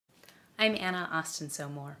I'm Anna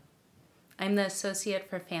Ostenso Moore. I'm the Associate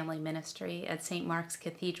for Family Ministry at St. Mark's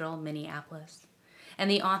Cathedral, Minneapolis, and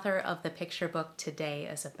the author of the picture book Today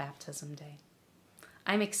is a Baptism Day.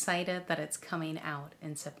 I'm excited that it's coming out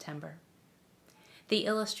in September. The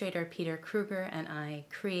illustrator Peter Krueger and I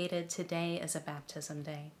created Today is a Baptism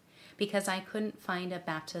Day because I couldn't find a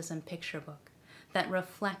baptism picture book that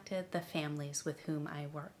reflected the families with whom I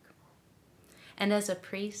work. And as a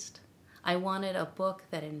priest, I wanted a book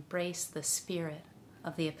that embraced the spirit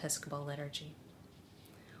of the Episcopal liturgy.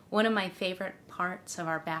 One of my favorite parts of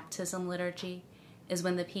our baptism liturgy is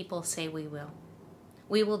when the people say we will.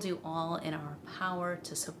 We will do all in our power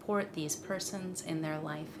to support these persons in their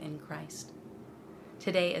life in Christ.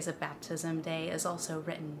 Today is a Baptism Day is also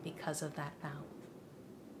written because of that vow.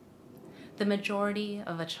 The majority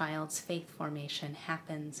of a child's faith formation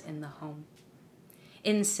happens in the home.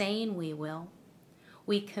 In saying we will,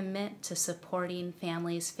 we commit to supporting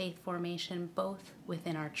families' faith formation both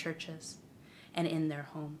within our churches and in their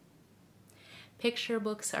home. Picture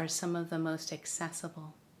books are some of the most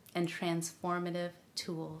accessible and transformative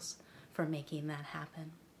tools for making that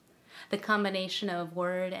happen. The combination of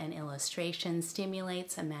word and illustration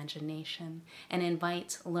stimulates imagination and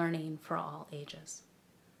invites learning for all ages.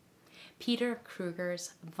 Peter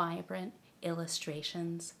Krueger's vibrant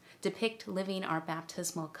illustrations depict living our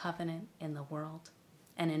baptismal covenant in the world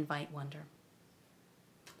and invite wonder.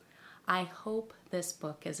 I hope this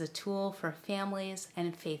book is a tool for families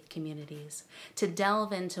and faith communities to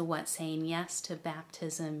delve into what saying yes to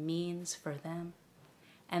baptism means for them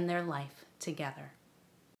and their life together.